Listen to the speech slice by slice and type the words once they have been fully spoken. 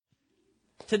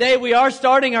Today we are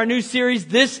starting our new series,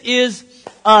 This Is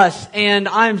Us, and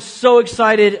I'm so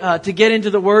excited to get into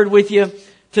the Word with you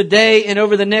today and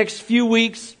over the next few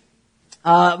weeks.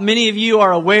 Many of you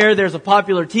are aware there's a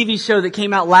popular TV show that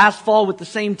came out last fall with the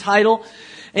same title,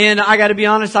 and I got to be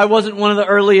honest, I wasn't one of the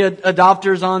early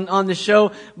adopters on the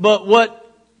show, but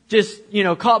what just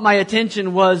caught my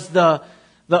attention was the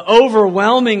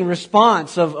overwhelming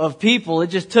response of people. It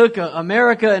just took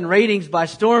America and ratings by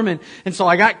storm. And so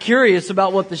I got curious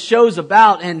about what the show's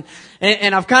about. And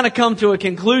I've kind of come to a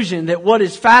conclusion that what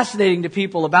is fascinating to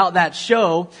people about that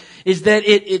show is that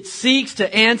it seeks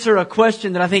to answer a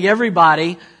question that I think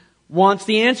everybody wants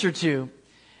the answer to.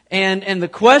 And the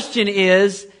question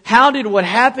is, how did what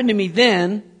happened to me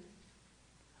then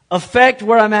affect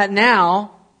where I'm at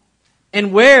now?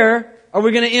 And where are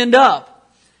we going to end up?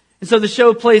 And so the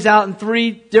show plays out in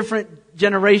 3 different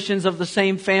generations of the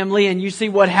same family, and you see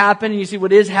what happened, and you see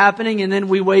what is happening, and then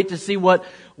we wait to see what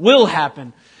will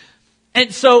happen.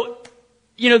 And so,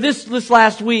 this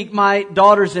last week, my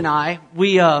daughters and I,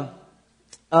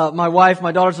 my wife,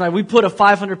 my daughters and I, we put a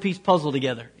 500-piece puzzle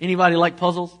together. Anybody like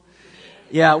puzzles?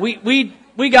 Yeah, we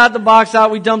got the box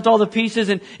out, we dumped all the pieces,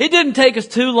 and it didn't take us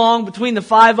too long between the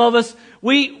 5 of us.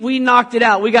 We knocked it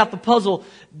out. We got the puzzle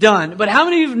done. But how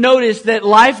many of you have noticed that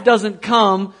life doesn't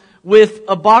come with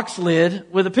a box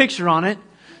lid with a picture on it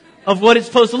of what it's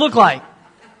supposed to look like?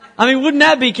 I mean, wouldn't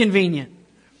that be convenient?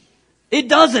 It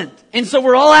doesn't. And so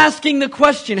we're all asking the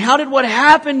question, how did what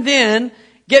happened then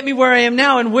get me where I am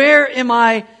now, and where am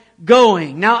I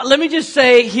going? Now, let me just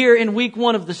say here in week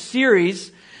 1 of the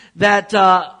series that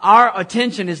our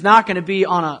attention is not going to be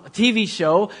on a TV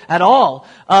show at all.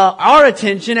 Our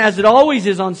attention, as it always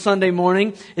is on Sunday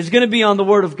morning, is going to be on the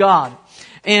Word of God.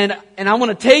 And I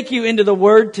want to take you into the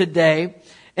Word today.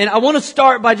 And I want to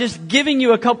start by just giving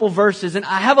you a couple verses. And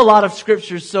I have a lot of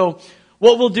scriptures, so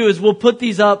what we'll do is we'll put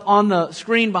these up on the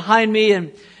screen behind me,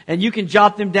 and you can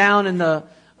jot them down in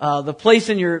the place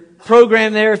in your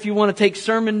program there. If you want to take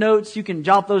sermon notes, you can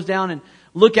jot those down and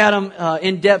look at them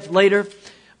in depth later.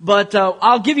 But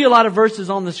I'll give you a lot of verses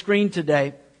on the screen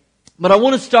today. But I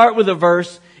want to start with a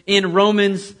verse in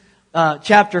Romans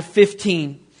chapter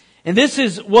 15. And this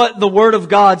is what the Word of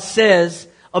God says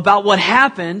about what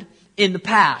happened in the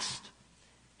past.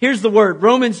 Here's the word.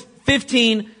 Romans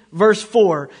 15 verse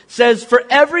 4 says, "For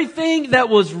everything that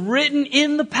was written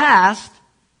in the past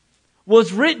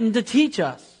was written to teach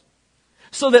us,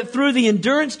 so that through the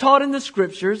endurance taught in the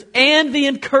Scriptures and the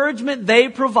encouragement they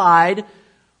provide,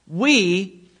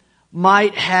 we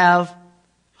might have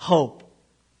hope."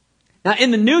 Now,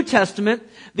 in the New Testament,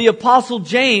 the Apostle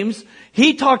James,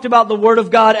 he talked about the Word of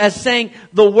God as saying,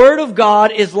 the Word of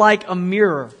God is like a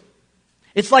mirror.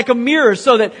 It's like a mirror,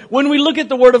 so that when we look at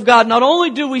the Word of God, not only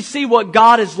do we see what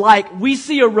God is like, we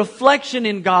see a reflection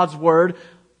in God's Word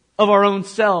of our own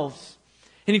selves.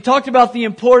 And he talked about the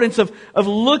importance of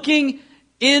looking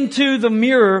into the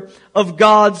mirror of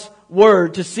God's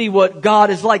Word to see what God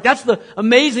is like. That's the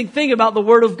amazing thing about the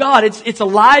Word of God. It's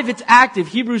alive, it's active.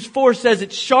 Hebrews 4 says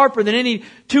it's sharper than any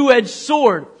two-edged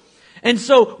sword. And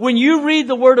so when you read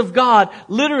the Word of God,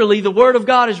 literally the Word of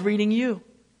God is reading you.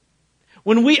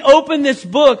 When we open this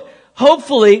book,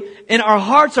 hopefully, and our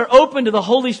hearts are open to the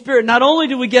Holy Spirit, not only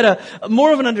do we get a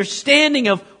more of an understanding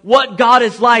of what God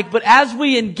is like, but as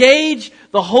we engage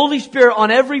the Holy Spirit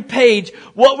on every page,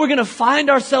 what we're going to find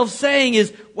ourselves saying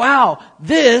is, wow,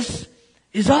 this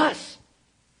is us.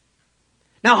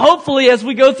 Now, hopefully, as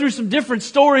we go through some different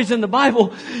stories in the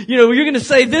Bible, you're going to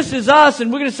say, this is us,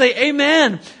 and we're going to say,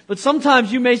 amen. But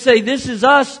sometimes you may say, this is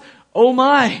us, oh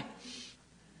my.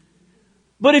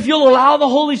 But if you'll allow the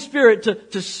Holy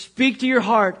Spirit to speak to your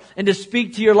heart and to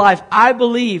speak to your life, I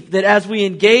believe that as we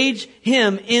engage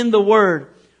Him in the Word,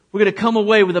 we're going to come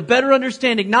away with a better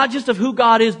understanding, not just of who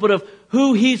God is, but of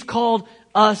who He's called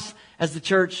us as the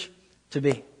church to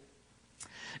be.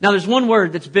 Now, there's one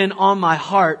word that's been on my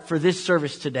heart for this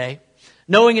service today.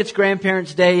 Knowing it's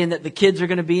Grandparents' Day and that the kids are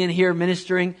going to be in here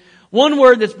ministering, one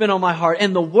word that's been on my heart,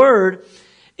 and the word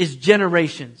is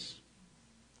generations.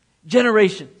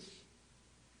 Generations.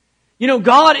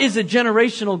 God is a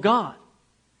generational God.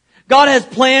 God has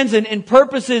plans and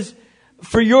purposes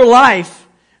for your life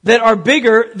that are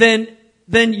bigger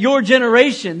than your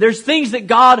generation. There's things that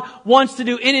God wants to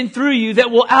do in and through you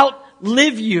that will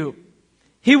outlive you.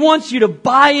 He wants you to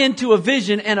buy into a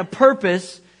vision and a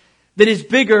purpose that is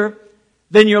bigger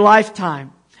than your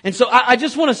lifetime. And so I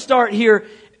just want to start here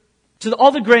to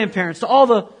all the grandparents, to all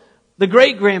the the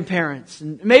great-grandparents,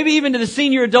 and maybe even to the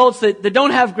senior adults that don't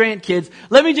have grandkids,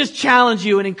 let me just challenge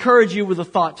you and encourage you with a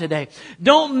thought today.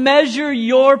 Don't measure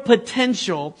your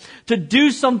potential to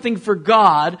do something for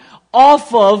God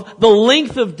off of the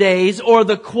length of days or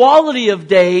the quality of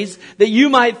days that you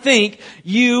might think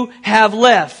you have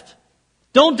left.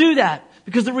 Don't do that.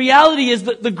 Because the reality is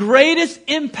that the greatest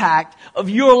impact of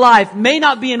your life may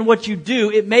not be in what you do,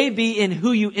 it may be in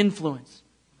who you influence.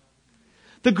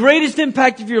 The greatest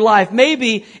impact of your life may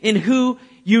be in who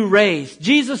you raise.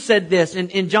 Jesus said this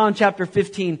in John chapter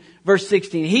 15, verse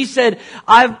 16. He said,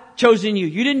 I've chosen you.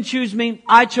 You didn't choose me.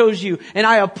 I chose you. And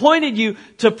I appointed you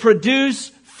to produce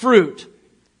fruit.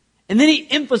 And then he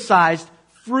emphasized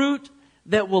fruit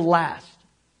that will last.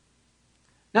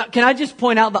 Now, can I just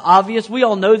point out the obvious? We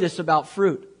all know this about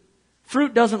fruit.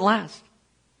 Fruit doesn't last.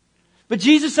 But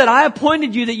Jesus said, I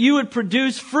appointed you that you would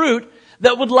produce fruit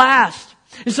that would last.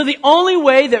 And so the only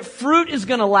way that fruit is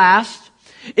going to last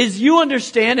is you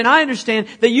understand, and I understand,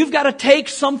 that you've got to take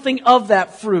something of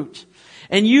that fruit.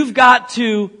 And you've got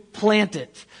to plant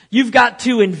it. You've got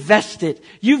to invest it.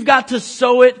 You've got to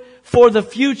sow it for the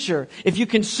future. If you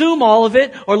consume all of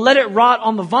it or let it rot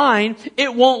on the vine,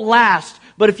 it won't last.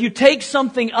 But if you take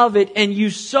something of it and you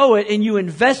sow it and you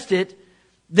invest it,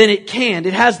 then it can.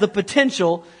 It has the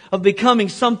potential of becoming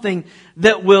something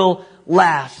that will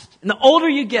last. And the older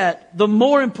you get, the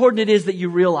more important it is that you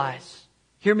realize,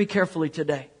 hear me carefully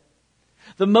today,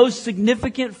 the most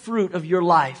significant fruit of your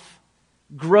life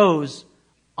grows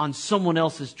on someone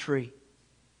else's tree.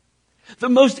 The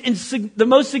most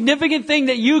significant thing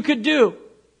that you could do,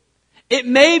 it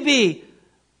may be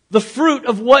the fruit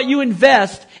of what you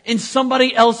invest in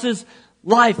somebody else's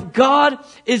life. God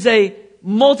is a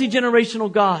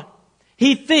multi-generational God.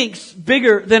 He thinks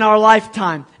bigger than our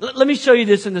lifetime. Let me show you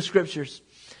this in the scriptures.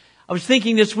 I was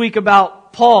thinking this week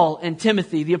about Paul and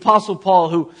Timothy, the Apostle Paul,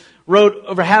 who wrote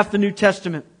over half the New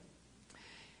Testament.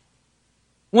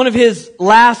 One of his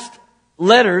last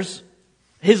letters,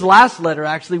 his last letter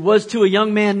actually, was to a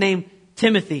young man named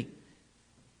Timothy.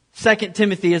 2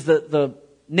 Timothy is the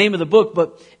name of the book,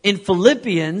 but in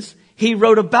Philippians, he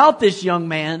wrote about this young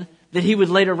man that he would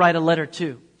later write a letter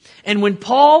to. And when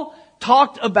Paul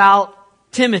talked about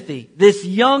Timothy, this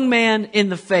young man in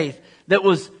the faith that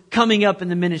was coming up in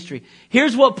the ministry,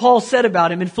 here's what Paul said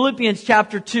about him in Philippians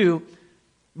chapter 2,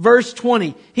 verse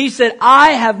 20. He said,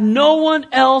 I have no one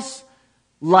else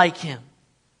like him.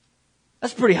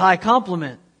 That's a pretty high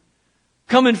compliment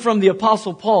coming from the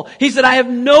Apostle Paul. He said, I have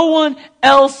no one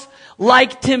else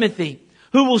like Timothy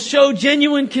who will show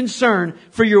genuine concern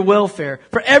for your welfare.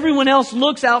 For everyone else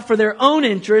looks out for their own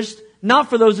interest, not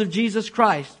for those of Jesus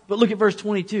Christ. But look at verse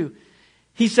 22.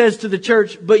 He says to the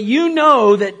church, but you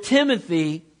know that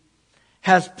Timothy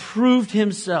has proved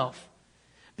himself,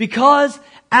 because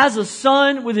as a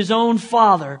son with his own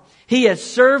father, he has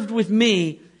served with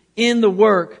me in the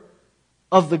work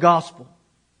of the gospel.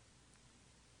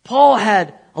 Paul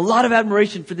had a lot of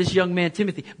admiration for this young man,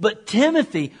 Timothy. But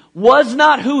Timothy was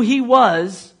not who he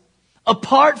was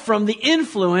apart from the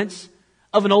influence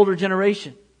of an older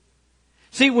generation.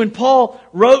 See, when Paul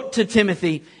wrote to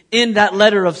Timothy in that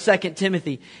letter of 2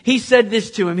 Timothy, he said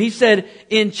this to him. He said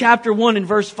in chapter 1 and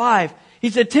verse 5, he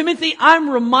said, Timothy,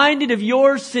 I'm reminded of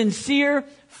your sincere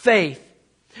faith,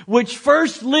 which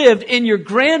first lived in your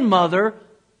grandmother,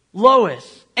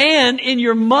 Lois, and in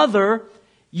your mother,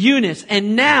 Eunice.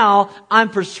 And now I'm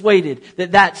persuaded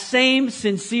that that same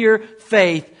sincere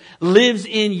faith lives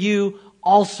in you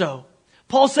also.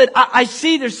 Paul said, I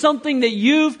see there's something that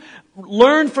you've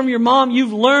learned from your mom,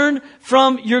 you've learned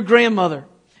from your grandmother.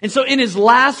 And so in his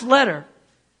last letter,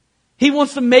 he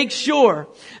wants to make sure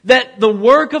that the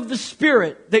work of the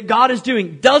Spirit that God is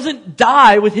doing doesn't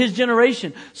die with his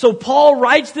generation. So Paul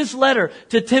writes this letter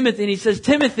to Timothy and he says,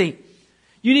 Timothy,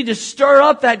 you need to stir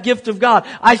up that gift of God.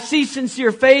 I see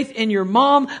sincere faith in your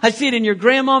mom. I see it in your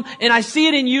grandmom. And I see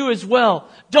it in you as well.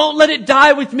 Don't let it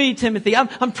die with me, Timothy.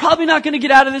 I'm probably not going to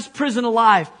get out of this prison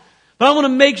alive. But I want to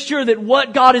make sure that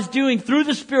what God is doing through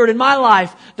the Spirit in my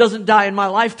life doesn't die in my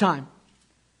lifetime.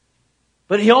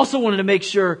 But he also wanted to make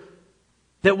sure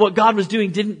that what God was doing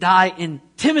didn't die in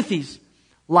Timothy's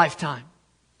lifetime.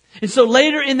 And so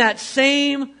later in that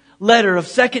same letter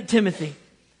of 2 Timothy,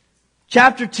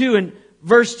 chapter 2 and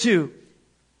verse 2,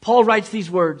 Paul writes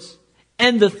these words,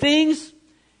 and the things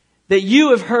that you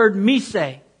have heard me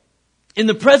say in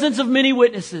the presence of many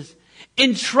witnesses,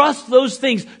 entrust those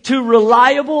things to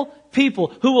reliable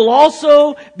people who will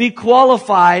also be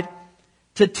qualified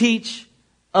to teach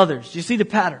others. Do you see the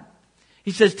pattern?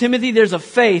 He says, Timothy, there's a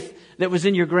faith that was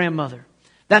in your grandmother.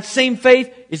 That same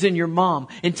faith is in your mom.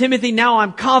 And Timothy, now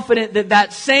I'm confident that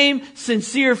that same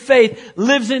sincere faith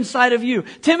lives inside of you.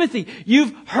 Timothy,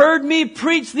 you've heard me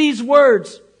preach these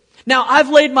words. Now I've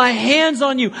laid my hands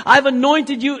on you. I've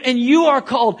anointed you, and you are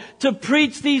called to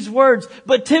preach these words.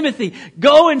 But Timothy,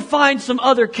 go and find some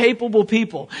other capable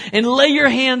people and lay your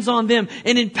hands on them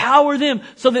and empower them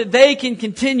so that they can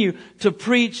continue to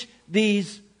preach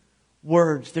these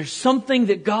words. There's something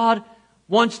that God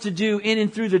wants to do in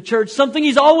and through the church, something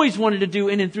He's always wanted to do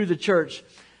in and through the church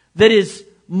that is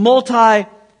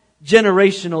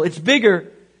multi-generational. It's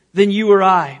bigger than you or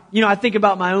I. You know, I think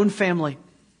about my own family.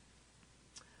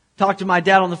 Talked to my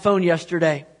dad on the phone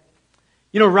yesterday.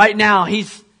 You know, right now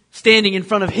he's standing in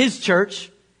front of his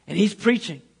church and he's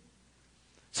preaching.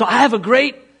 So I have a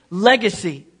great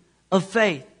legacy of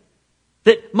faith.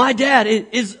 That my dad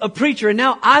is a preacher, and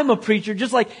now I'm a preacher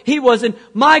just like he was, and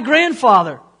my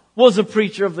grandfather was a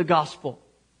preacher of the gospel.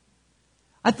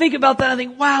 I think about that, I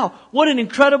think, wow, what an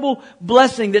incredible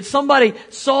blessing that somebody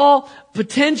saw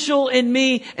potential in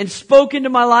me and spoke into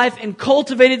my life and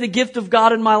cultivated the gift of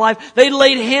God in my life. They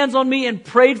laid hands on me and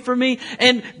prayed for me,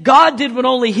 and God did what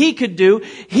only He could do.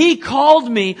 He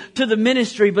called me to the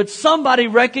ministry, but somebody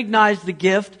recognized the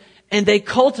gift and they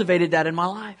cultivated that in my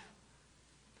life.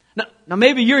 Now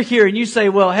maybe you're here and you say,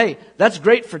 well, hey, that's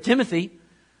great for Timothy,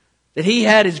 that he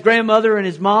had his grandmother and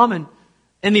his mom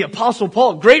and the Apostle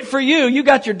Paul. Great for you. You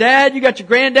got your dad, you got your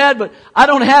granddad, but I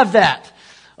don't have that.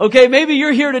 Okay, maybe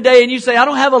you're here today and you say, I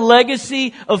don't have a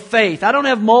legacy of faith. I don't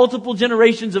have multiple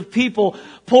generations of people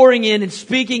pouring in and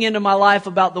speaking into my life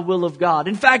about the will of God.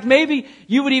 In fact, maybe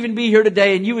you would even be here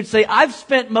today and you would say, I've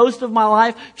spent most of my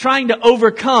life trying to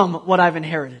overcome what I've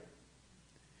inherited.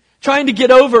 Trying to get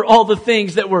over all the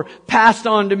things that were passed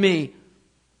on to me.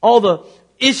 All the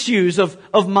issues of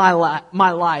my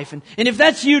life. And if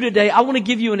that's you today, I want to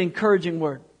give you an encouraging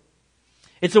word.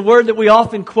 It's a word that we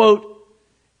often quote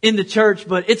in the church,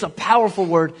 but it's a powerful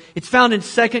word. It's found in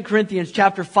 2 Corinthians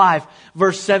chapter 5,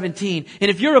 verse 17. And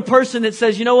if you're a person that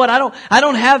says, you know what, I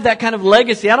don't have that kind of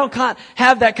legacy, I don't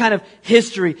have that kind of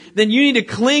history, then you need to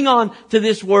cling on to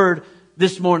this word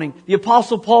this morning. The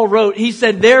Apostle Paul wrote, he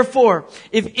said, therefore,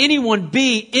 if anyone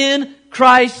be in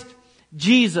Christ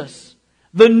Jesus,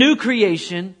 the new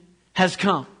creation has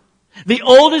come. The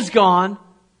old is gone.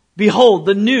 Behold,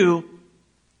 the new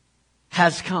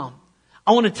has come.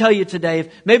 I want to tell you today, if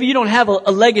maybe you don't have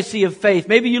a legacy of faith,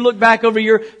 maybe you look back over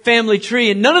your family tree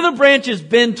and none of the branches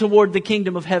bend toward the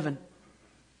kingdom of heaven.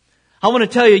 I want to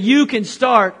tell you, you can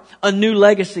start a new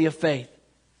legacy of faith.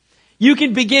 You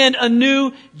can begin a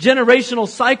new generational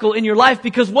cycle in your life,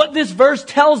 because what this verse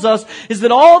tells us is that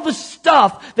all the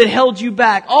stuff that held you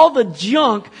back, all the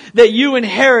junk that you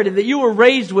inherited, that you were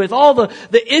raised with, all the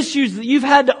issues that you've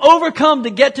had to overcome to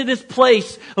get to this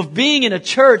place of being in a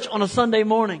church on a Sunday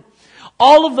morning,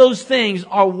 all of those things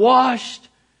are washed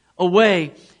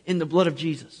away in the blood of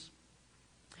Jesus.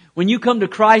 When you come to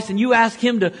Christ and you ask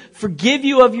Him to forgive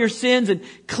you of your sins and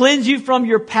cleanse you from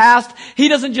your past, He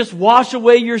doesn't just wash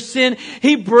away your sin.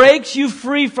 He breaks you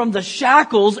free from the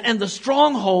shackles and the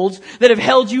strongholds that have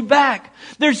held you back.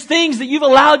 There's things that you've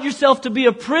allowed yourself to be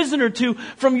a prisoner to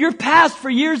from your past for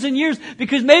years and years,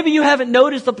 because maybe you haven't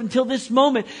noticed up until this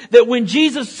moment that when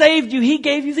Jesus saved you, He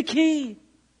gave you the key.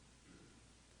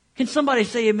 Can somebody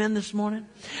say amen this morning?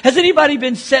 Has anybody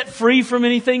been set free from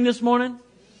anything this morning?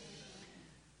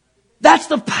 That's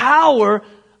the power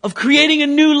of creating a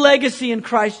new legacy in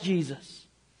Christ Jesus.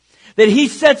 That He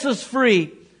sets us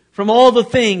free from all the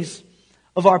things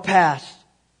of our past.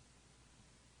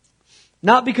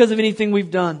 Not because of anything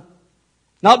we've done.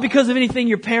 Not because of anything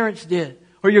your parents did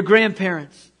or your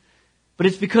grandparents. But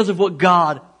it's because of what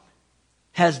God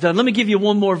has done. Let me give you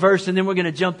one more verse and then we're going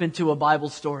to jump into a Bible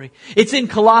story. It's in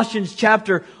Colossians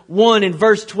chapter 1 and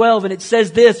verse 12, and it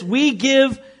says this: we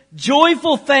give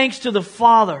joyful thanks to the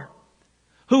Father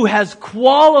who has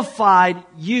qualified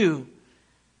you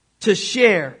to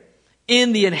share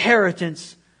in the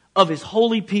inheritance of His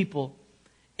holy people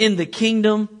in the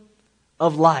kingdom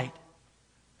of light.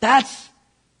 That's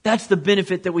the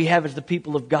benefit that we have as the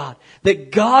people of God.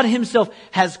 That God Himself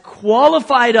has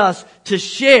qualified us to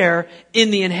share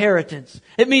in the inheritance.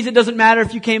 It means it doesn't matter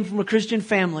if you came from a Christian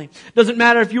family. It doesn't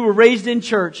matter if you were raised in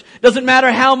church. It doesn't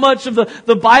matter how much of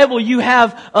the Bible you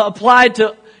have applied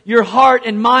to your heart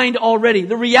and mind already.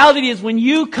 The reality is, when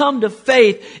you come to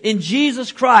faith in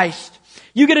Jesus Christ,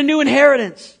 you get a new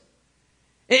inheritance.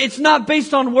 It's not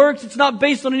based on works. It's not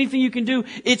based on anything you can do.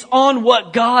 It's on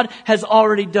what God has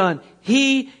already done.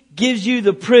 He gives you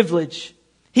the privilege.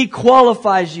 He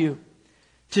qualifies you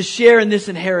to share in this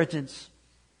inheritance.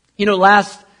 You know,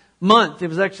 last month, it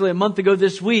was actually a month ago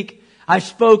this week, I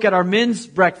spoke at our men's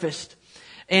breakfast.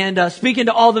 And speaking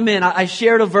to all the men, I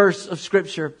shared a verse of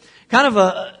Scripture. Kind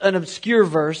of an obscure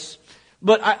verse.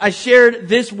 But I shared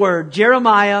this word,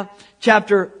 Jeremiah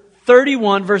chapter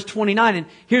 31, verse 29. And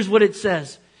here's what it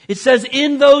says. It says,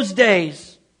 in those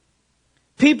days,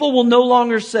 people will no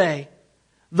longer say,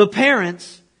 the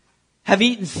parents have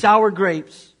eaten sour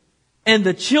grapes, and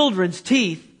the children's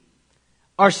teeth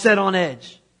are set on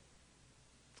edge.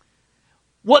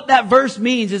 What that verse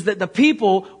means is that the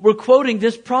people were quoting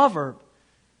this proverb,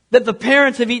 that the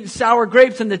parents have eaten sour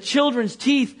grapes and the children's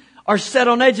teeth are set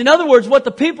on edge. In other words, what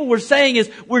the people were saying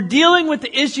is, we're dealing with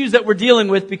the issues that we're dealing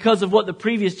with because of what the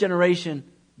previous generation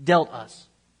dealt us.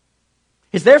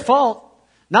 It's their fault,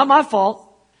 not my fault.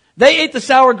 They ate the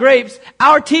sour grapes.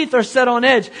 Our teeth are set on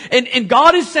edge. And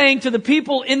God is saying to the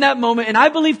people in that moment, and I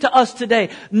believe to us today,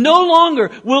 no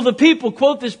longer will the people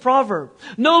quote this proverb.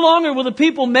 No longer will the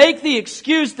people make the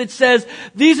excuse that says,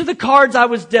 these are the cards I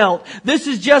was dealt. This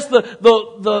is just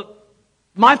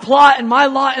my plot and my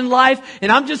lot in life, and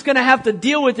I'm just going to have to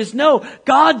deal with this. No,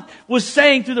 God was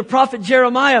saying through the prophet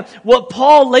Jeremiah what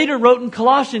Paul later wrote in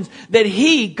Colossians, that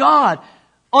He, God,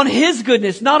 on His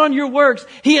goodness, not on your works,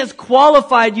 He has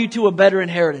qualified you to a better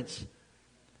inheritance.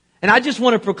 And I just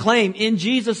want to proclaim in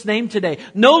Jesus' name today,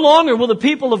 no longer will the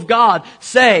people of God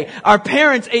say, our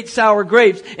parents ate sour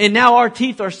grapes and now our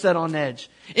teeth are set on edge.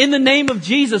 In the name of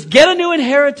Jesus, get a new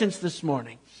inheritance this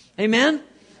morning. Amen?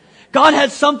 God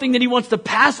has something that He wants to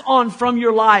pass on from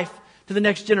your life to the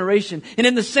next generation. And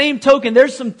in the same token,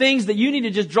 there's some things that you need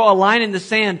to just draw a line in the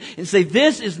sand and say,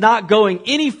 this is not going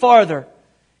any farther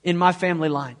in my family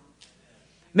line.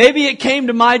 Maybe it came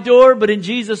to my door, but in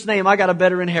Jesus' name, I got a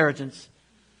better inheritance.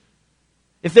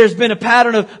 If there's been a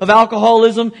pattern of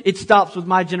alcoholism, it stops with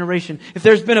my generation. If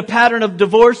there's been a pattern of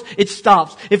divorce, it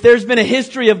stops. If there's been a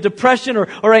history of depression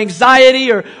or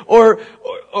anxiety or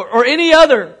any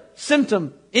other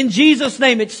symptom, in Jesus'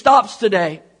 name, it stops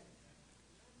today.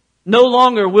 No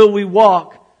longer will we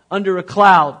walk under a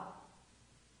cloud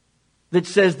that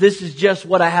says this is just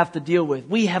what I have to deal with.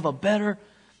 We have a better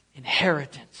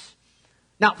inheritance.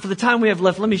 Now, for the time we have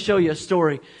left, let me show you a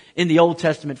story in the Old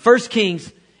Testament. 1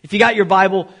 Kings, if you got your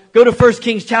Bible, go to 1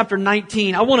 Kings chapter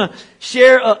 19. I want to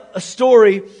share a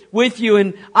story with you,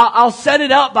 and I'll set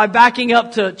it up by backing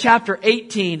up to chapter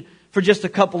 18 for just a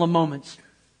couple of moments.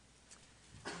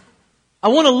 I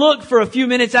want to look for a few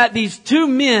minutes at these two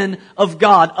men of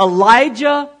God,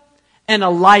 Elijah and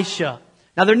Elisha.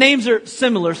 Now, their names are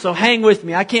similar, so hang with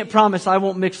me. I can't promise I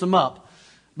won't mix them up,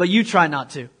 but you try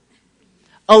not to.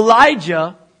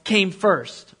 Elijah came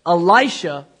first.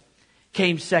 Elisha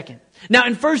came second. Now,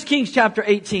 in 1 Kings chapter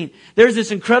 18, there's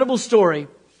this incredible story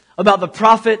about the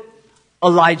prophet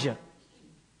Elijah.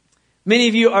 Many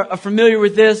of you are familiar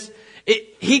with this.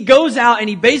 He goes out and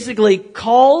he basically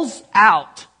calls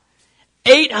out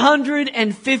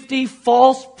 850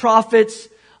 false prophets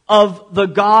of the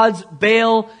gods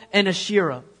Baal and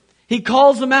Asherah. He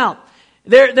calls them out.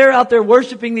 They're out there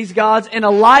worshiping these gods, and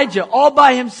Elijah, all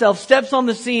by himself, steps on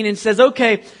the scene and says,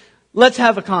 okay, let's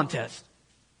have a contest.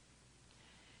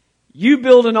 You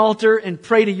build an altar and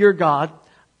pray to your God.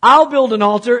 I'll build an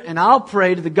altar and I'll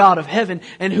pray to the God of heaven.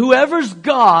 And whoever's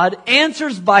God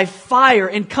answers by fire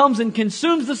and comes and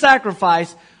consumes the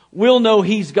sacrifice, we'll know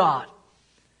he's God.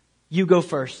 You go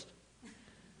first.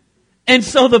 And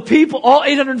so the people, all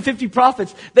 850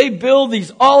 prophets, they build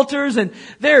these altars, and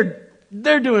they're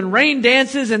doing rain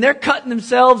dances, and they're cutting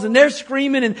themselves, and they're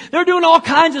screaming, and they're doing all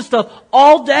kinds of stuff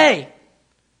all day,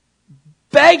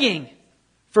 begging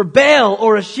for Baal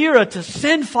or Asherah to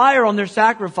send fire on their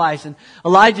sacrifice. And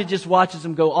Elijah just watches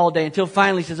them go all day until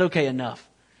finally he says, okay, enough.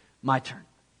 My turn.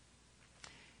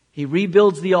 He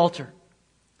rebuilds the altar,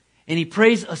 and he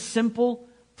prays a simple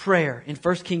prayer in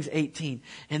 1 Kings 18.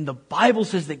 And the Bible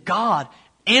says that God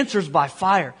answers by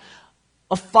fire.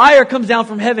 A fire comes down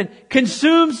from heaven,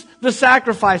 consumes the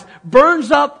sacrifice, burns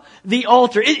up the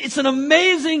altar. It's an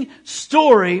amazing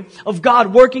story of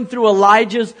God working through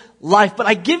Elijah's life. But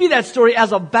I give you that story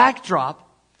as a backdrop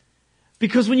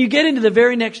because when you get into the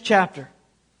very next chapter,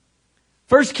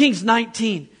 1 Kings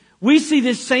 19, we see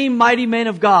this same mighty man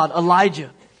of God, Elijah.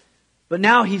 But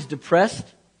now he's depressed.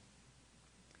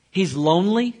 He's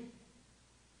lonely.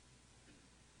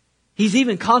 He's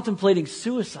even contemplating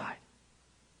suicide.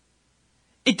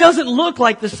 It doesn't look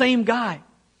like the same guy.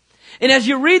 And as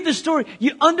you read the story,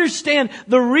 you understand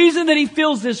the reason that he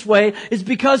feels this way is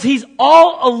because he's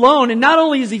all alone. And not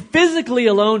only is he physically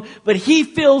alone, but he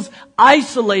feels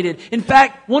isolated. In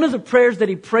fact, one of the prayers that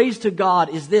he prays to God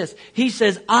is this. He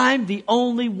says, I'm the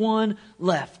only one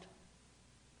left.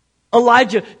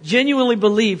 Elijah genuinely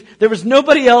believed there was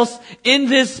nobody else in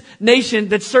this nation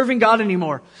that's serving God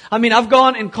anymore. I mean, I've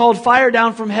gone and called fire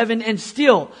down from heaven, and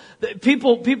still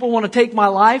people want to take my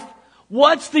life.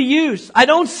 What's the use? I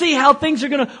don't see how things are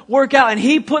going to work out. And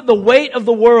he put the weight of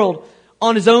the world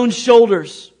on his own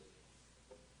shoulders.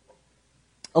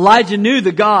 Elijah knew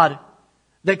the God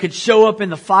that could show up in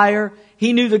the fire.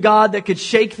 He knew the God that could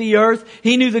shake the earth.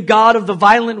 He knew the God of the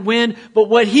violent wind. But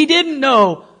what he didn't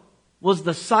know was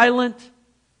the silent,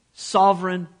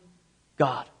 sovereign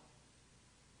God.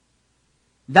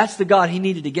 That's the God he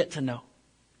needed to get to know.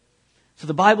 So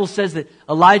the Bible says that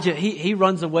Elijah, he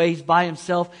runs away, he's by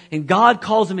himself, and God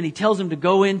calls him and he tells him to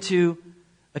go into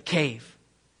a cave.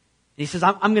 And he says,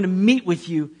 I'm going to meet with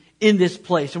you in this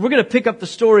place. And we're going to pick up the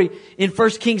story in 1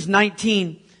 Kings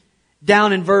 19,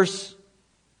 down in verse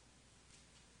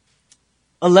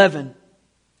 11.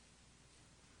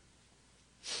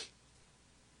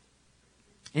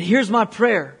 And here's my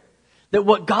prayer, that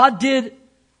what God did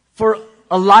for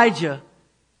Elijah,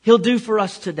 He'll do for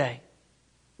us today.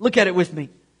 Look at it with me.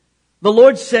 The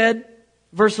Lord said,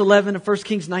 verse 11 of 1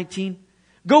 Kings 19,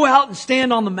 "Go out and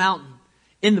stand on the mountain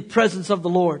in the presence of the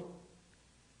Lord,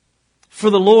 for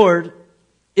the Lord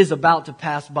is about to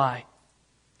pass by."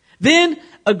 Then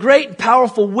a great and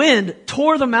powerful wind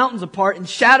tore the mountains apart and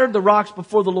shattered the rocks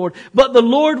before the Lord. But the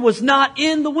Lord was not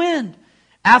in the wind.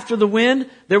 After the wind,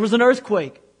 there was an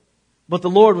earthquake. But the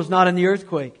Lord was not in the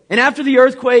earthquake. And after the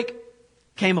earthquake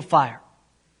came a fire.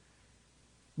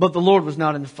 But the Lord was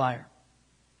not in the fire.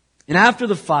 And after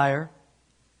the fire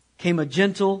came a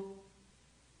gentle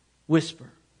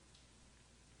whisper.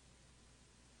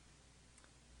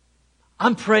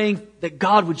 I'm praying that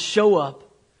God would show up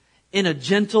in a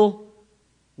gentle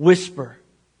whisper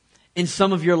in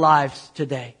some of your lives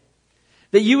today.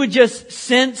 That you would just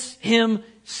sense Him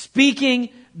speaking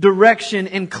direction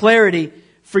and clarity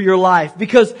for your life.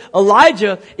 Because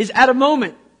Elijah is at a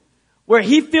moment where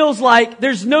he feels like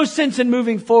there's no sense in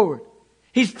moving forward.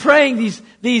 He's praying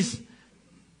these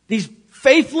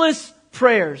faithless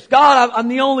prayers. God, I'm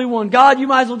the only one. God, you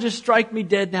might as well just strike me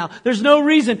dead now. There's no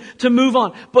reason to move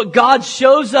on. But God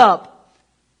shows up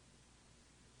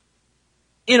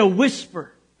in a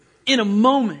whisper, in a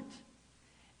moment.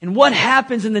 And what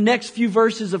happens in the next few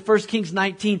verses of 1 Kings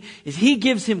 19 is He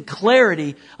gives him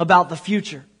clarity about the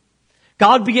future.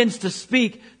 God begins to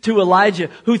speak to Elijah,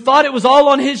 who thought it was all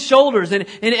on his shoulders and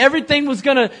everything was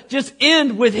going to just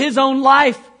end with his own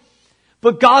life.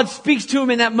 But God speaks to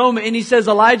him in that moment and He says,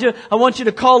 "Elijah, I want you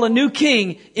to call a new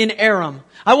king in Aram.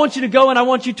 I want you to go and I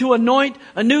want you to anoint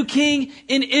a new king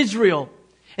in Israel."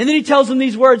 And then He tells him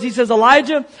these words. He says,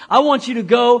 "Elijah, I want you to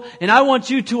go and I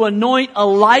want you to anoint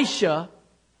Elisha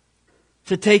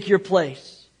to take your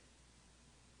place.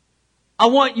 I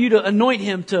want you to anoint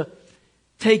him to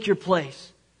take your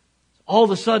place." All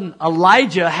of a sudden,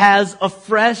 Elijah has a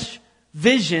fresh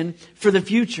vision for the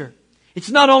future. It's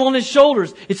not all on his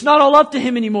shoulders. It's not all up to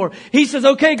him anymore. He says,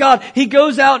 "Okay, God." He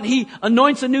goes out and he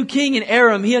anoints a new king in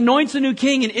Aram. He anoints a new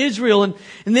king in Israel. And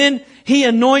then he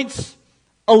anoints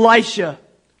Elisha.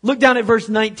 Look down at verse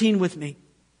 19 with me.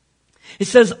 It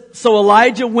says, "So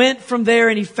Elijah went from there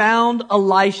and he found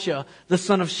Elisha, the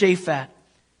son of Shaphat.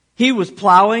 He was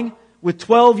plowing with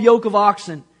 12 yoke of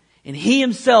oxen, and he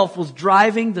himself was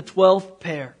driving the 12th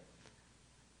pair.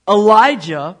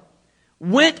 Elijah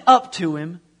went up to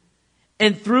him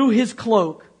and threw his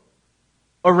cloak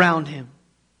around him."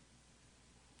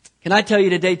 Can I tell you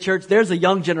today, church, there's a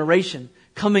young generation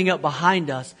coming up behind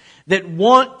us that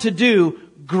want to do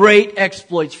great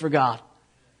exploits for God.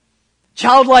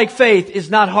 Childlike faith is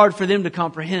not hard for them to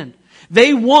comprehend.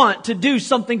 They want to do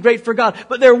something great for God,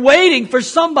 but they're waiting for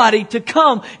somebody to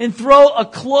come and throw a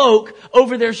cloak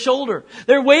over their shoulder.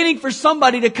 They're waiting for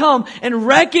somebody to come and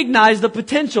recognize the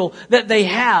potential that they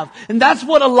have. And that's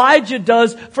what Elijah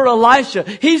does for Elisha.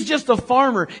 He's just a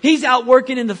farmer. He's out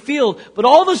working in the field. But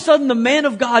all of a sudden the man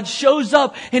of God shows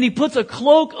up and he puts a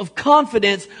cloak of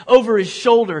confidence over his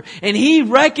shoulder. And he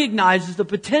recognizes the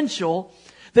potential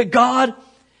that God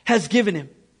has given him.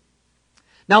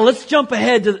 Now let's jump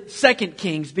ahead to 2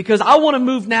 Kings, because I want to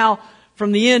move now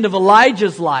from the end of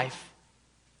Elijah's life.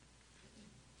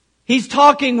 He's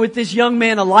talking with this young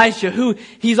man Elisha, who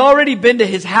he's already been to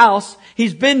his house.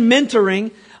 He's been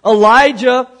mentoring.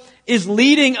 Elijah is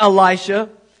leading Elisha.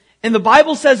 And the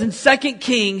Bible says in 2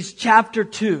 Kings chapter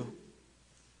 2,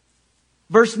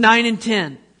 verse 9 and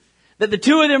 10, that the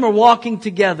two of them are walking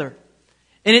together.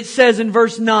 And it says in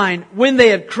verse 9, "When they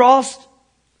had crossed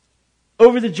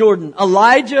over the Jordan,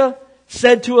 Elijah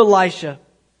said to Elisha,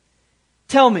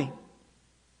 'Tell me,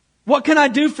 what can I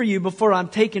do for you before I'm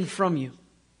taken from you?'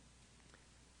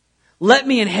 let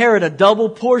me inherit a double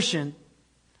portion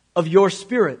of your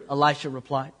spirit, Elisha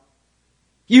replied.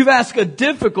 You've asked a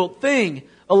difficult thing,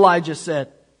 Elijah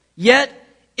said. Yet,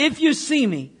 if you see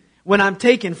me when I'm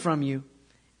taken from you,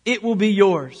 it will be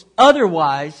yours.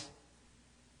 Otherwise,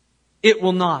 it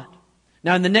will not.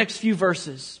 Now, in the next few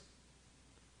verses,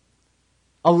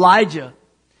 Elijah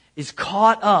is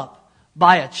caught up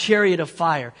by a chariot of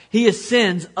fire. He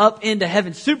ascends up into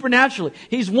heaven supernaturally.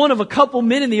 He's one of a couple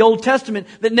men in the Old Testament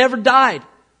that never died.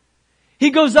 He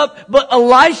goes up, but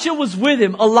Elisha was with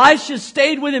him. Elisha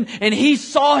stayed with him, and he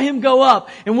saw him go up.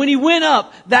 And when he went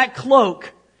up, that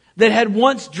cloak that had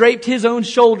once draped his own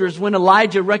shoulders when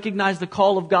Elijah recognized the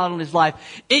call of God on his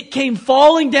life, it came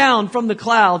falling down from the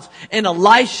clouds, and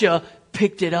Elisha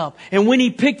picked it up. And when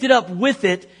he picked it up with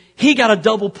it, he got a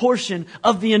double portion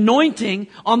of the anointing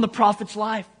on the prophet's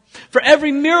life. For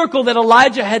every miracle that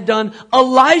Elijah had done,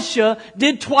 Elisha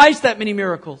did twice that many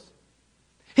miracles.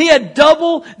 He had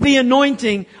double the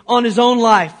anointing on his own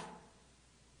life.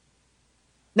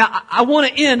 Now, I want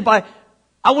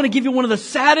to give you one of the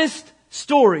saddest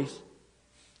stories,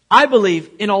 I believe,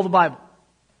 in all the Bible.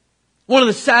 One of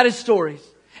the saddest stories.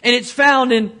 And it's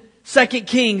found in 2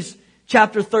 Kings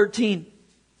chapter 13.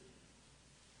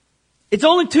 It's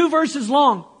only 2 verses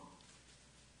long.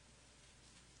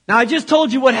 Now, I just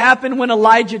told you what happened when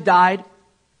Elijah died,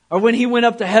 or when he went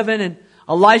up to heaven and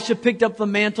Elisha picked up the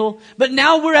mantle. But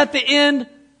now we're at the end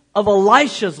of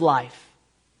Elisha's life.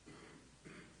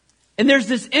 And there's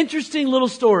this interesting little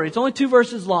story. It's only 2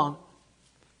 verses long.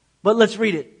 But let's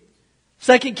read it.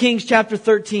 2 Kings chapter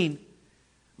 13,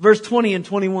 verse 20 and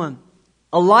 21.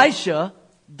 Elisha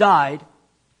died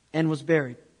and was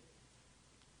buried.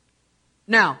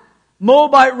 Now,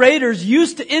 Moabite raiders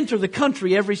used to enter the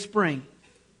country every spring.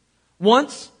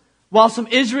 Once, while some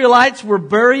Israelites were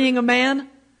burying a man,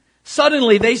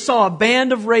 suddenly they saw a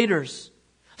band of raiders.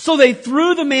 So they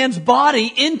threw the man's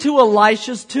body into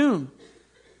Elisha's tomb.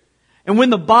 And when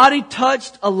the body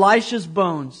touched Elisha's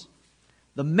bones,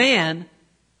 the man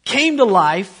came to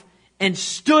life and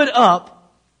stood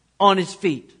up on his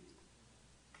feet.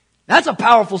 That's a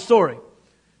powerful story.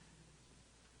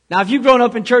 Now, if you've grown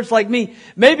up in church like me,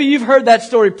 maybe you've heard that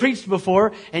story preached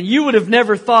before, and you would have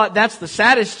never thought that's the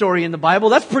saddest story in the Bible.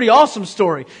 That's a pretty awesome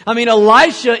story. I mean,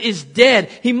 Elisha is dead.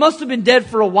 He must have been dead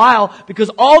for a while because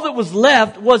all that was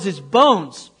left was his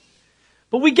bones.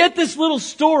 But we get this little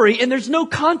story, and there's no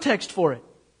context for it.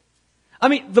 I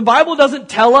mean, the Bible doesn't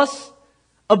tell us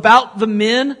about the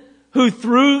men who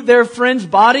threw their friend's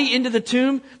body into the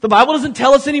tomb. The Bible doesn't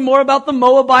tell us any more about the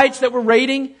Moabites that were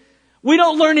raiding. We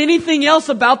don't learn anything else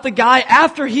about the guy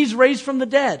after he's raised from the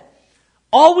dead.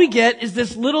 All we get is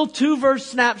this little 2-verse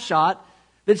snapshot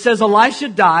that says Elisha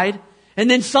died, and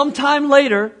then sometime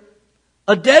later,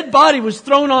 a dead body was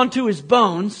thrown onto his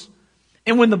bones,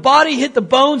 and when the body hit the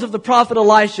bones of the prophet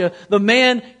Elisha, the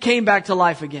man came back to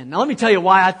life again. Now let me tell you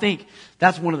why I think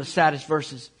that's one of the saddest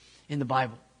verses in the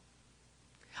Bible.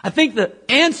 I think the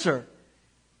answer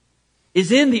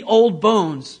is in the old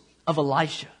bones of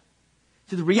Elisha.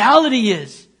 See, the reality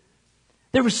is,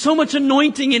 there was so much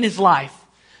anointing in his life,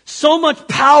 so much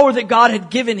power that God had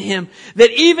given him,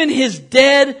 that even his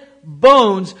dead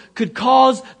bones could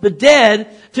cause the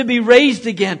dead to be raised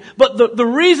again. But the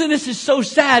reason this is so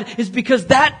sad is because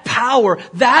that power,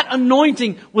 that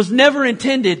anointing was never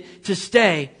intended to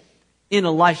stay in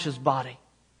Elisha's body.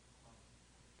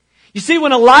 You see,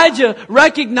 when Elijah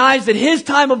recognized that his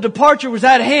time of departure was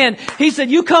at hand, he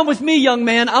said, you come with me, young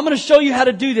man. I'm going to show you how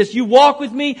to do this. You walk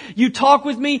with me, you talk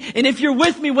with me, and if you're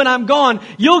with me when I'm gone,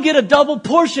 you'll get a double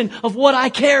portion of what I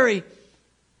carry.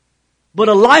 But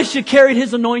Elisha carried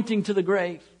his anointing to the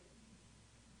grave.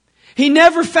 He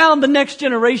never found the next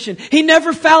generation. He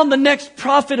never found the next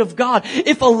prophet of God.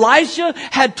 If Elisha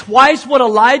had twice what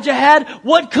Elijah had,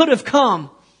 what could have come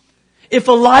if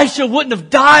Elisha wouldn't have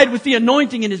died with the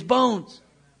anointing in his bones?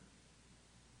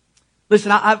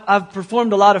 Listen, I've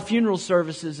performed a lot of funeral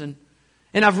services, and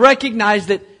I've recognized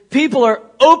that people are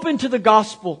open to the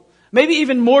gospel, maybe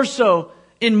even more so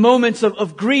in moments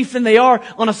of grief than they are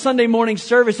on a Sunday morning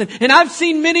service. And I've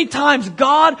seen many times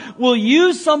God will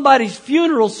use somebody's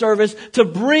funeral service to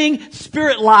bring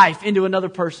spirit life into another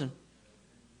person.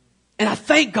 And I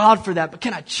thank God for that. But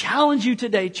can I challenge you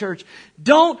today, church?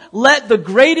 Don't let the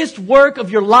greatest work of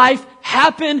your life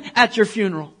happen at your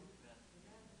funeral.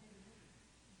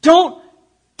 Don't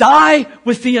die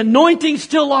with the anointing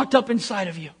still locked up inside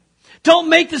of you. Don't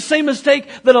make the same mistake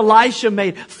that Elisha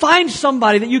made. Find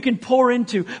somebody that you can pour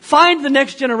into. Find the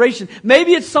next generation.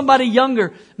 Maybe it's somebody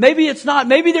younger. Maybe it's not.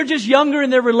 Maybe they're just younger in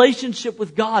their relationship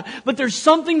with God. But there's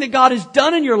something that God has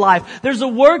done in your life. There's a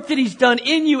work that He's done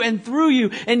in you and through you.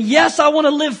 And yes, I want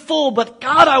to live full, but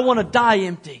God, I want to die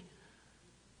empty.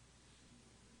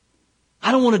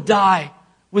 I don't want to die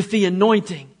with the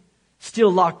anointing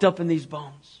still locked up in these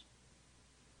bones.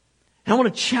 And I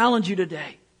want to challenge you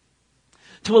today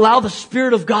to allow the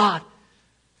Spirit of God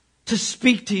to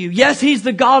speak to you. Yes, He's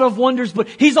the God of wonders, but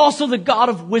He's also the God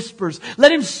of whispers.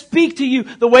 Let Him speak to you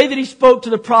the way that He spoke to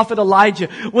the prophet Elijah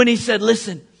when he said,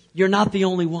 listen, you're not the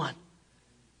only one.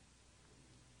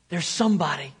 There's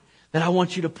somebody that I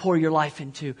want you to pour your life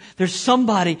into. There's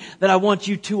somebody that I want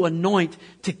you to anoint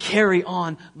to carry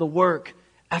on the work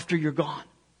after you're gone.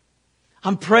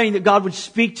 I'm praying that God would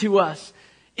speak to us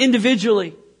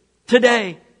individually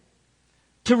today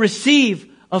to receive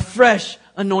a fresh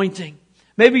anointing.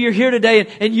 Maybe you're here today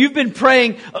and you've been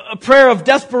praying a prayer of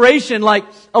desperation like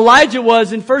Elijah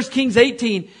was in 1 Kings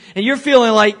 18. And you're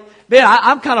feeling like, man,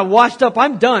 I'm kind of washed up.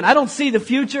 I'm done. I don't see the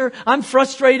future. I'm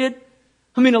frustrated.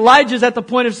 I mean, Elijah's at the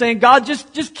point of saying, God,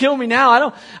 just kill me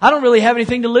now. I don't really have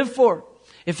anything to live for.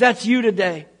 If that's you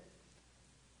today,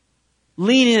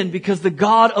 lean in because the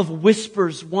God of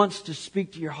whispers wants to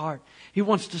speak to your heart. He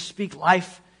wants to speak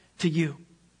life to you.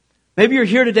 Maybe you're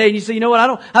here today and you say, you know what,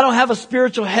 I don't have a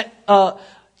spiritual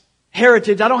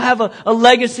heritage. I don't have a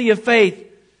legacy of faith.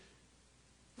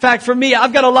 In fact, for me,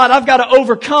 I've got a lot I've got to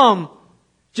overcome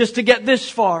just to get this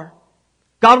far.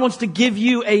 God wants to give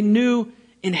you a new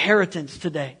inheritance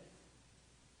today.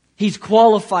 He's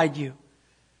qualified you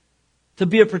to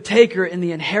be a partaker in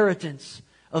the inheritance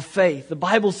of faith. The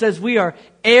Bible says we are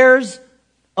heirs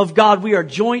of God. We are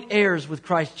joint heirs with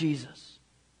Christ Jesus.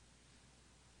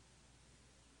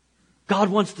 God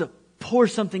wants to pour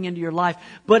something into your life,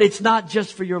 but it's not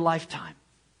just for your lifetime.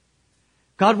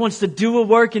 God wants to do a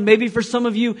work, and maybe for some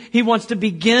of you, He wants to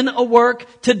begin a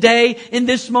work today, in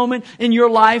this moment, in your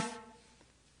life.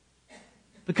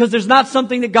 Because there's not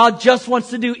something that God just wants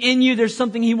to do in you, there's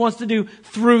something He wants to do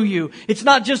through you. It's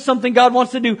not just something God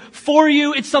wants to do for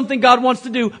you, it's something God wants to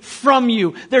do from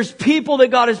you. There's people that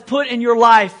God has put in your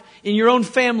life, in your own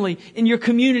family, in your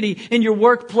community, in your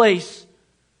workplace.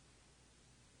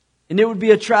 And it would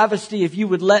be a travesty if you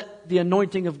would let the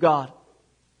anointing of God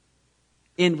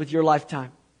end with your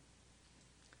lifetime.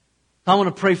 I want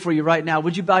to pray for you right now.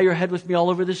 Would you bow your head with me all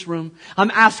over this room?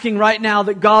 I'm asking right now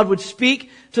that God would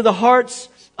speak to the hearts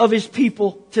of His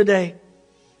people today.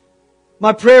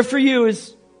 My prayer for you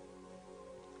is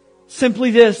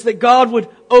simply this, that God would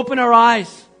open our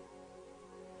eyes.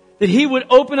 That He would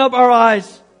open up our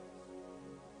eyes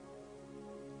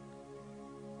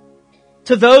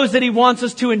to those that He wants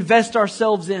us to invest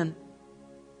ourselves in.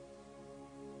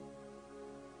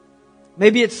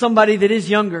 Maybe it's somebody that is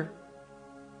younger.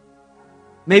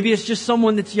 Maybe it's just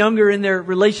someone that's younger in their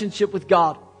relationship with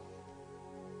God.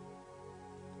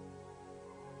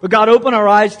 But God, open our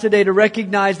eyes today to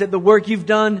recognize that the work You've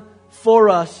done for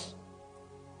us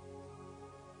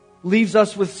leaves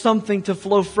us with something to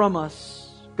flow from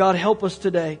us. God, help us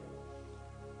today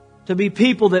to be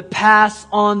people that pass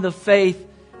on the faith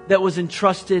that was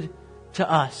entrusted to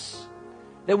us.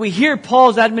 That we hear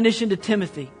Paul's admonition to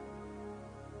Timothy.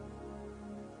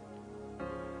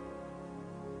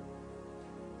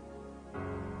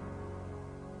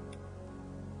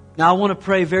 Now I want to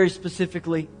pray very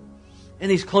specifically in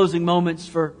these closing moments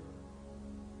for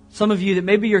some of you that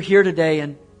maybe you're here today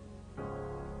and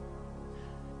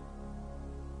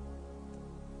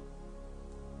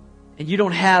you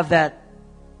don't have that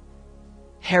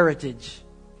heritage.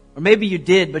 Or maybe you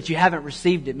did, but you haven't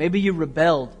received it. Maybe you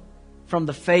rebelled from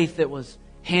the faith that was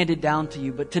handed down to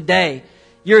you. But today,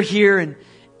 you're here, and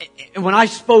when I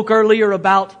spoke earlier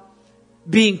about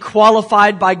being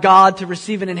qualified by God to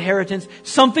receive an inheritance,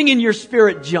 something in your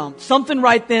spirit jumped. Something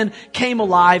right then came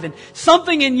alive, and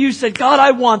something in you said, God,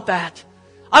 I want that.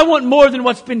 I want more than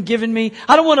what's been given me.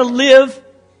 I don't want to live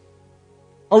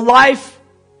a life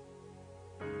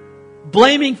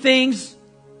blaming things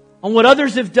on what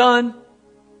others have done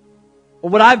or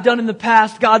what I've done in the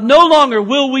past. God, no longer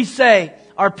will we say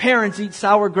our parents eat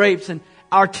sour grapes and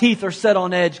our teeth are set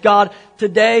on edge. God,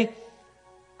 today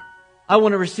I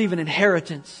want to receive an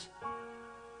inheritance.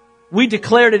 We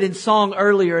declared it in song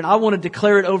earlier, and I want to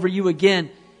declare it over you again.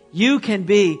 You can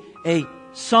be a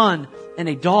son and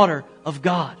a daughter of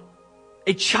God,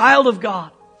 a child of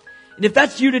God. And if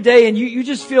that's you today and you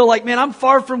just feel like, man, I'm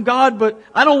far from God, but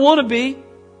I don't want to be.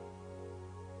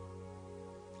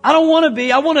 I don't want to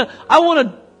be. I want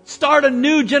to start a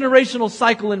new generational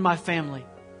cycle in my family.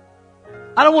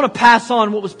 I don't want to pass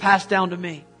on what was passed down to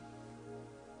me.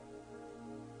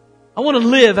 I want to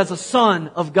live as a son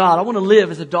of God. I want to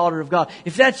live as a daughter of God.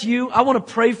 If that's you, I want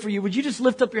to pray for you. Would you just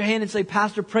lift up your hand and say,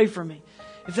 Pastor, pray for me?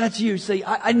 If that's you, say,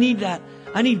 I need that.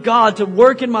 I need God to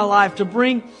work in my life, to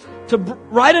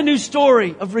write a new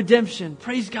story of redemption.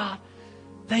 Praise God.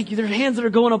 Thank you. There are hands that are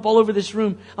going up all over this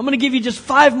room. I'm going to give you just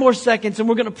 5 more seconds and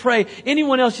we're going to pray.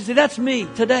 Anyone else, you say, that's me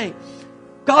today.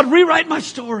 God, rewrite my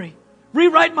story.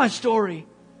 Rewrite my story.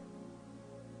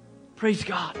 Praise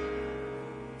God.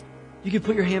 You can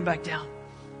put your hand back down.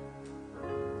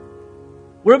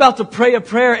 We're about to pray a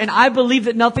prayer, and I believe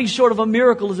that nothing short of a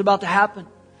miracle is about to happen.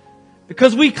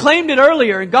 Because we claimed it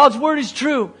earlier, and God's Word is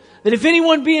true, that if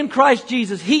anyone be in Christ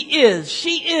Jesus,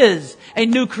 she is a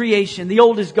new creation. The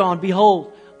old is gone.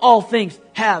 Behold, all things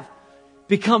have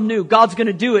become new. God's going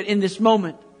to do it in this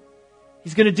moment.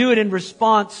 He's going to do it in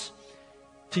response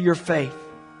to your faith.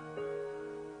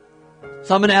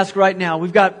 So I'm going to ask right now,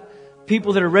 we've got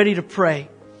people that are ready to pray,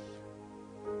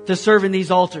 to serve in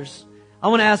these altars. I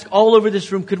want to ask all over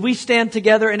this room, could we stand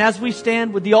together? And as we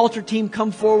stand, would the altar team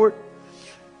come forward?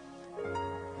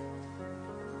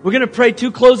 We're going to pray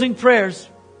 2 closing prayers.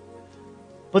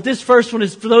 But this first one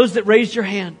is for those that raised your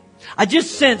hand. I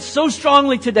just sense so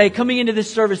strongly today coming into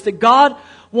this service that God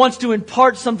wants to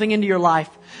impart something into your life.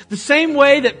 The same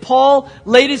way that Paul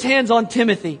laid his hands on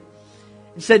Timothy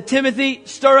and said, Timothy,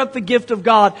 stir up the gift of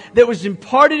God that was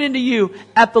imparted into you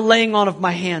at the laying on of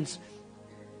my hands.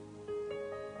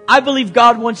 I believe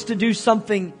God wants to do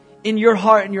something in your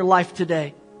heart and your life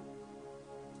today.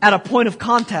 At a point of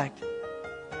contact.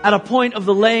 At a point of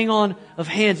the laying on of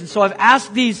hands. And so I've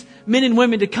asked these men and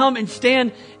women to come and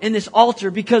stand in this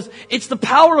altar because it's the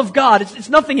power of God. It's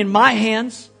nothing in my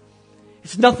hands.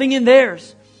 It's nothing in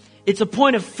theirs. It's a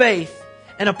point of faith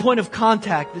and a point of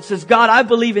contact that says, God, I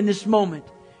believe in this moment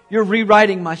you're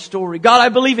rewriting my story. God, I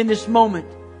believe in this moment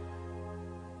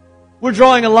we're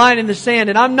drawing a line in the sand,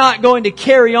 and I'm not going to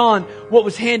carry on what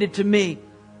was handed to me,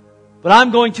 but I'm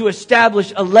going to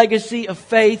establish a legacy of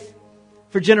faith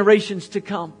for generations to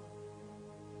come.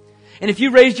 And if you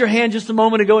raised your hand just a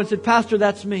moment ago and said, Pastor,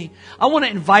 that's me, I want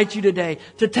to invite you today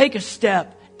to take a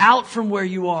step out from where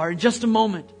you are in just a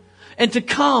moment and to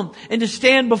come and to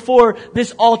stand before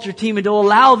this altar team and to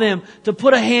allow them to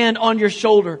put a hand on your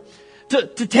shoulder, to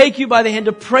take you by the hand,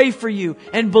 to pray for you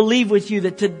and believe with you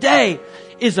that today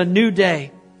is a new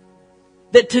day.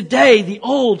 That today the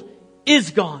old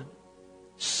is gone.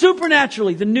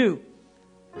 Supernaturally, the new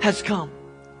has come.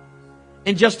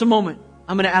 In just a moment,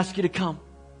 I'm going to ask you to come.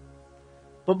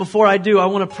 But before I do, I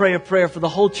want to pray a prayer for the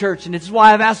whole church. And it's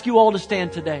why I've asked you all to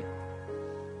stand today.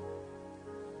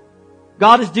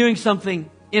 God is doing something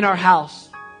in our house.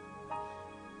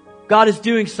 God is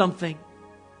doing something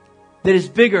that is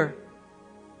bigger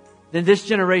than this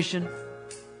generation.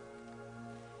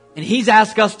 And He's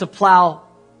asked us to plow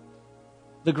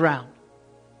the ground.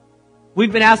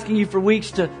 We've been asking you for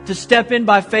weeks to step in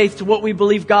by faith to what we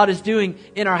believe God is doing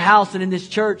in our house and in this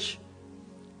church.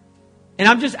 And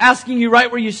I'm just asking you right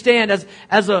where you stand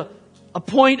as a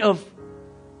point of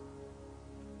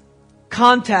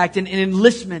contact and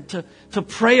enlistment to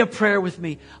pray a prayer with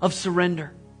me of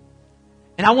surrender.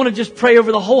 And I want to just pray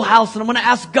over the whole house, and I'm going to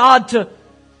ask God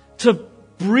to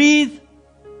breathe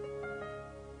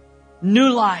new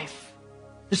life.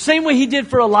 The same way He did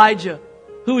for Elijah,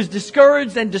 who was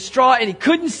discouraged and distraught and he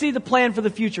couldn't see the plan for the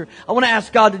future. I want to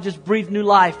ask God to just breathe new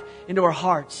life into our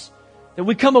hearts. That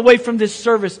we come away from this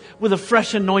service with a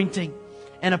fresh anointing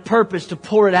and a purpose to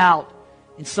pour it out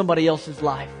in somebody else's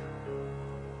life.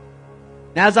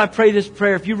 Now, as I pray this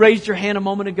prayer, if you raised your hand a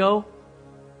moment ago,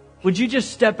 would you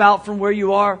just step out from where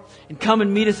you are and come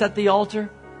and meet us at the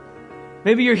altar?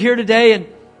 Maybe you're here today and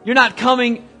you're not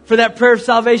coming for that prayer of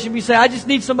salvation. You say, I just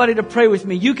need somebody to pray with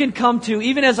me. You can come too,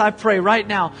 even as I pray right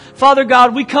now. Father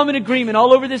God, we come in agreement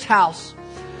all over this house.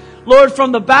 Lord,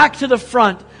 from the back to the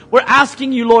front, we're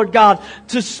asking you, Lord God,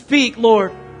 to speak,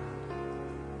 Lord.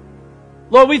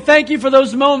 Lord, we thank you for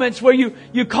those moments where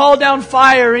you call down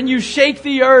fire and you shake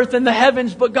the earth and the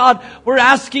heavens. But God, we're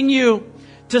asking you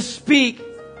to speak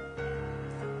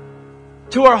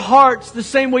to our hearts the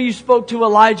same way you spoke to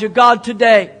Elijah. God,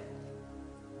 today,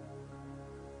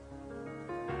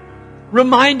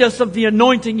 remind us of the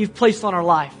anointing you've placed on our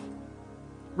life.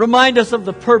 Remind us of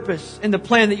the purpose and the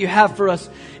plan that you have for us.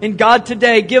 And God,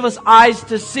 today, give us eyes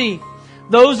to see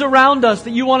those around us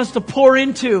that you want us to pour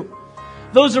into.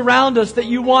 Those around us that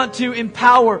you want to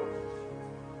empower.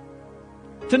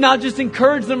 To not just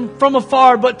encourage them from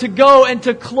afar, but to go and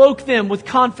to cloak them with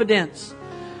confidence.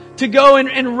 to go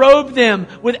and robe them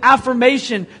with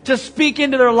affirmation, to speak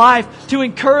into their life, to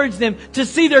encourage them, to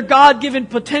see their God-given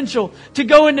potential, to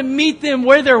go and to meet them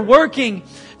where they're working,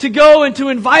 to go and to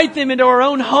invite them into our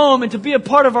own home and to be a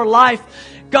part of our life.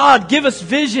 God, give us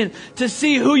vision to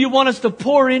see who you want us to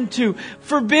pour into.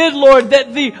 Forbid, Lord,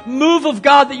 that the move of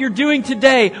God that you're doing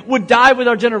today would die with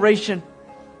our generation.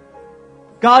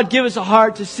 God, give us a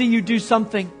heart to see you do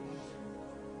something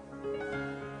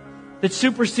that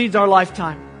supersedes our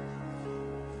lifetime.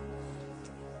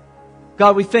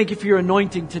 God, we thank you for your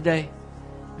anointing today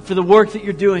and for the work that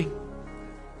you're doing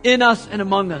in us and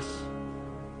among us.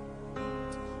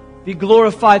 Be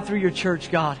glorified through your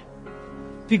church, God.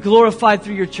 Be glorified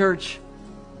through your church.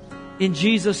 In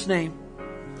Jesus' name.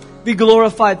 Be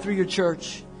glorified through your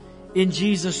church. In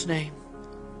Jesus' name.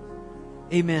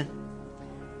 Amen.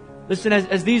 Listen,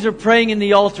 as these are praying in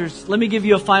the altars, let me give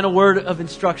you a final word of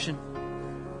instruction.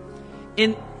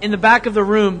 In the back of the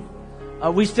room,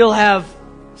 we still have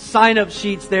sign-up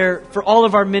sheets there for all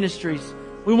of our ministries.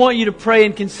 We want you to pray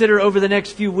and consider over the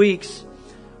next few weeks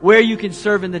where you can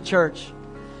serve in the church.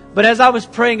 But as I was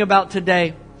praying about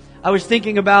today, I was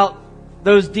thinking about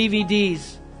those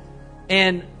DVDs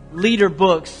and leader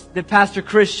books that Pastor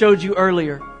Chris showed you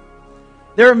earlier.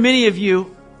 There are many of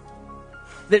you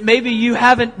that maybe you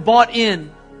haven't bought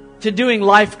in to doing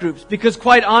life groups because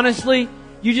quite honestly,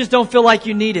 you just don't feel like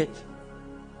you need it.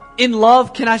 In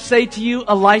love, can I say to you,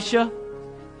 Elisha,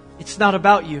 it's not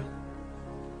about you.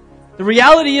 The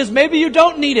reality is maybe you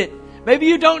don't need it. Maybe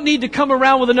you don't need to come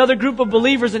around with another group of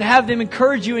believers and have them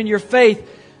encourage you in your faith.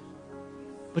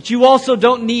 But you also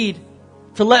don't need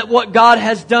to let what God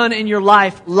has done in your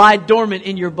life lie dormant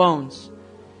in your bones.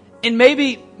 And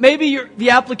maybe the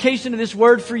application of this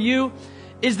word for you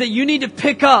is that you need to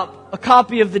pick up a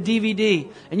copy of the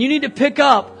DVD. And you need to pick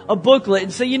up a booklet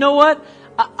and say, you know what?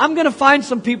 I'm going to find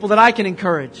some people that I can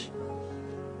encourage.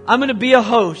 I'm going to be a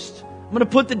host. I'm going to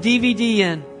put the DVD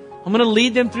in. I'm going to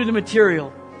lead them through the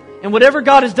material. And whatever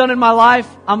God has done in my life,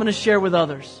 I'm going to share with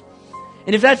others.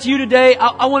 And if that's you today,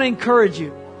 I want to encourage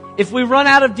you. If we run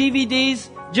out of DVDs,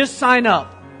 just sign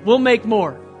up. We'll make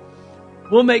more.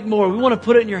 We'll make more. We want to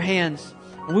put it in your hands.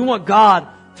 And we want God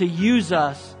to use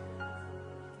us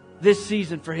this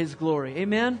season for His glory.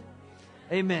 Amen?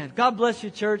 Amen. God bless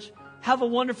you, church. Have a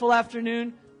wonderful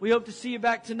afternoon. We hope to see you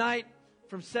back tonight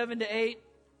from 7 to 8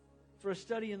 for a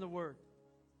study in the Word.